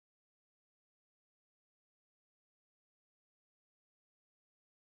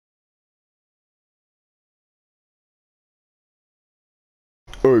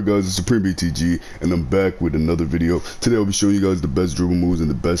Alright guys, it's SupremeBTG and I'm back with another video. Today I'll be showing you guys the best dribble moves and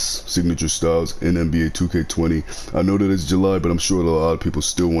the best signature styles in NBA 2K20. I know that it's July, but I'm sure a lot of people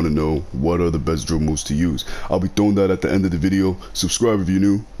still want to know what are the best dribble moves to use. I'll be throwing that at the end of the video. Subscribe if you're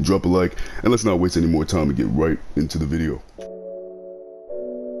new, drop a like, and let's not waste any more time and get right into the video.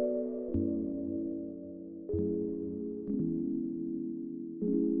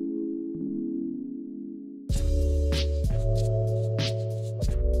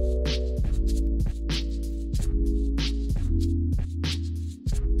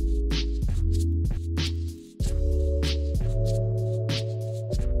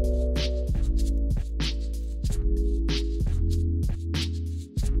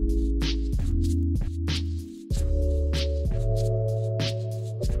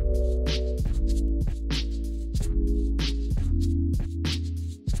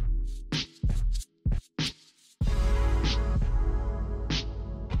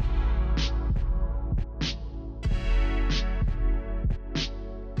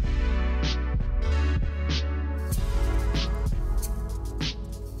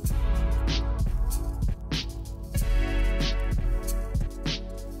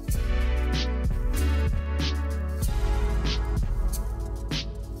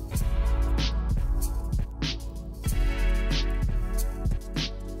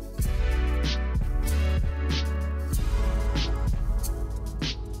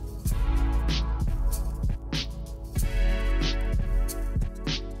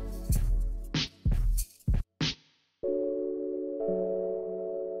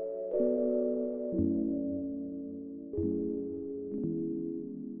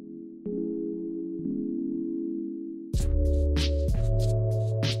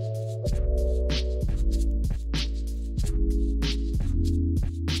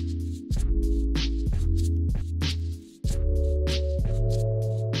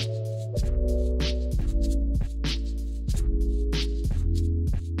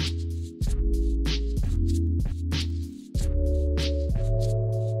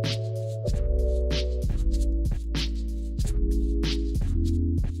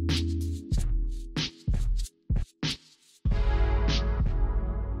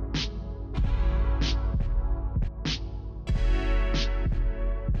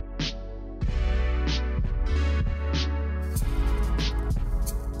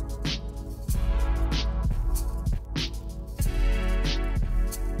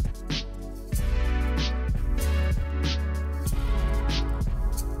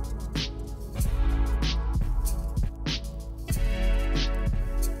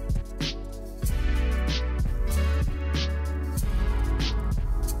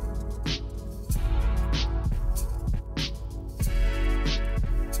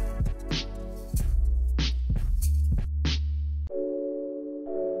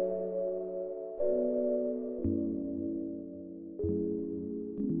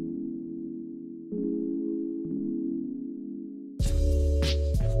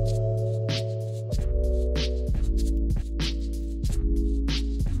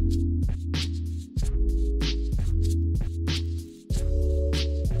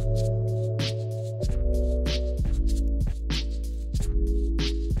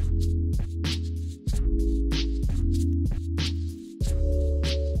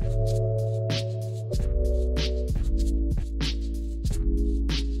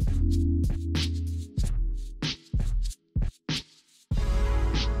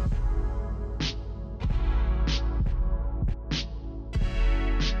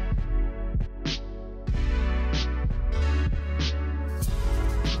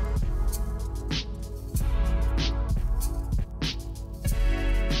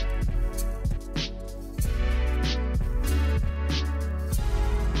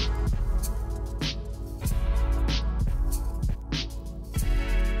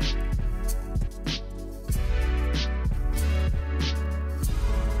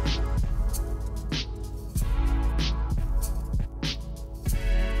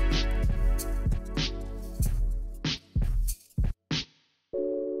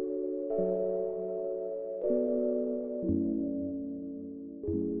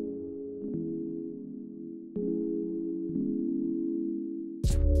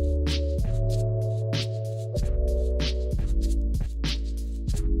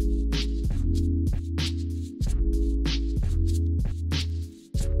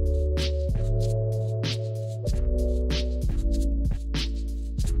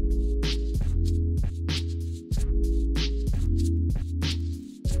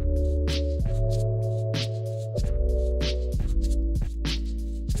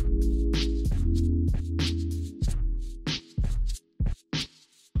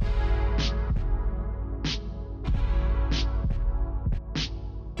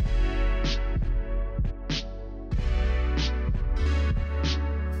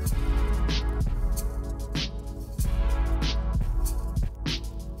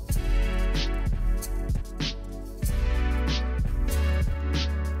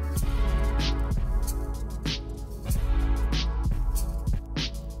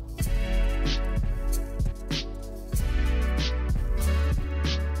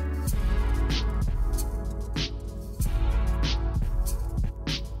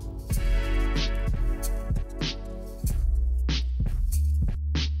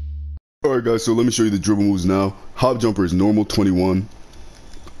 Alright guys, so let me show you the dribble moves now. Hop jumper is normal, 21.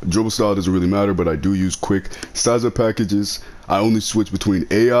 Dribble style doesn't really matter, but I do use quick. SupremeBTG packages, I only switch between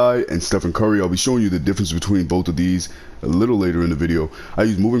AI and Stephen Curry. I'll be showing you the difference between both of these a little later in the video. I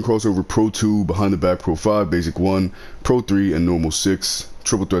use moving crossover Pro 2, behind the back Pro 5, basic 1, Pro 3, and normal 6.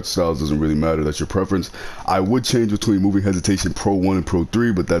 Triple threat styles doesn't really matter, that's your preference. I would change between moving hesitation Pro 1 and Pro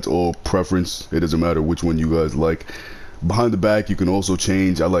 3, but that's all preference. It doesn't matter which one you guys like. Behind the back you can also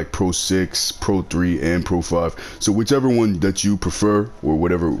change. I like Pro 6, Pro 3, and Pro 5. So whichever one that you prefer, or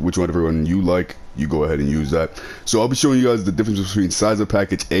whichever one you like, you go ahead and use that. So I'll be showing you guys the difference between SupremeBTG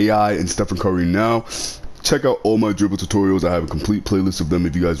package AI and Stephen Curry now. Check out all my dribble tutorials. I have a complete playlist of them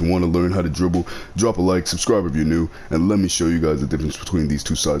if you guys want to learn how to dribble. Drop a like, subscribe if you're new, and let me show you guys the difference between these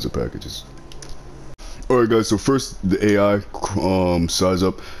two SupremeBTG packages. Alright guys, so first the AI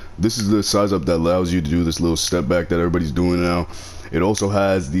SupremeBTG. This is the SupremeBTG that allows you to do this little step back that everybody's doing now. It also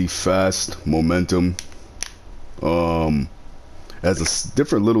has the fast momentum. Has a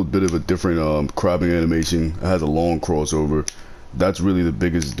different little bit of a different crabbing animation. It has a long crossover. That's really the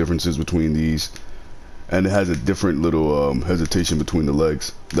biggest differences between these. And it has a different little hesitation between the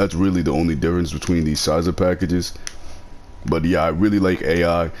legs. That's really the only difference between these SupremeBTG packages. But yeah, I really like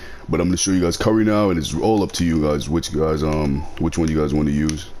AI, but I'm gonna show you guys Curry now, and it's all up to you guys which one you guys want to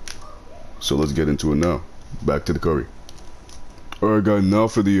use. So let's get into it now. Back to the Curry. Alright guys, now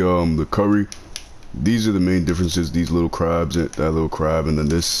for the Curry. These are the main differences. These little crabs, that little crab, and then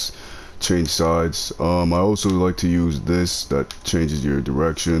this change sides. I also like to use this that changes your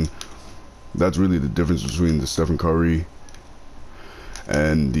direction. That's really the difference between the Stephen Curry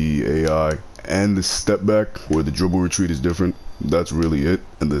and the AI. And the step back, where the dribble retreat is different. That's really it,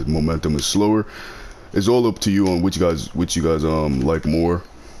 and the momentum is slower. It's all up to you on which you guys like more.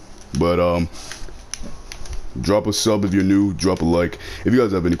 But drop a sub if you're new, drop a like. If you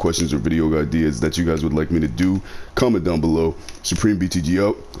guys have any questions or video ideas that you guys would like me to do, comment down below. SupremeBTG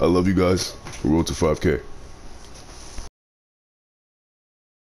out. I love you guys. Road to 5K.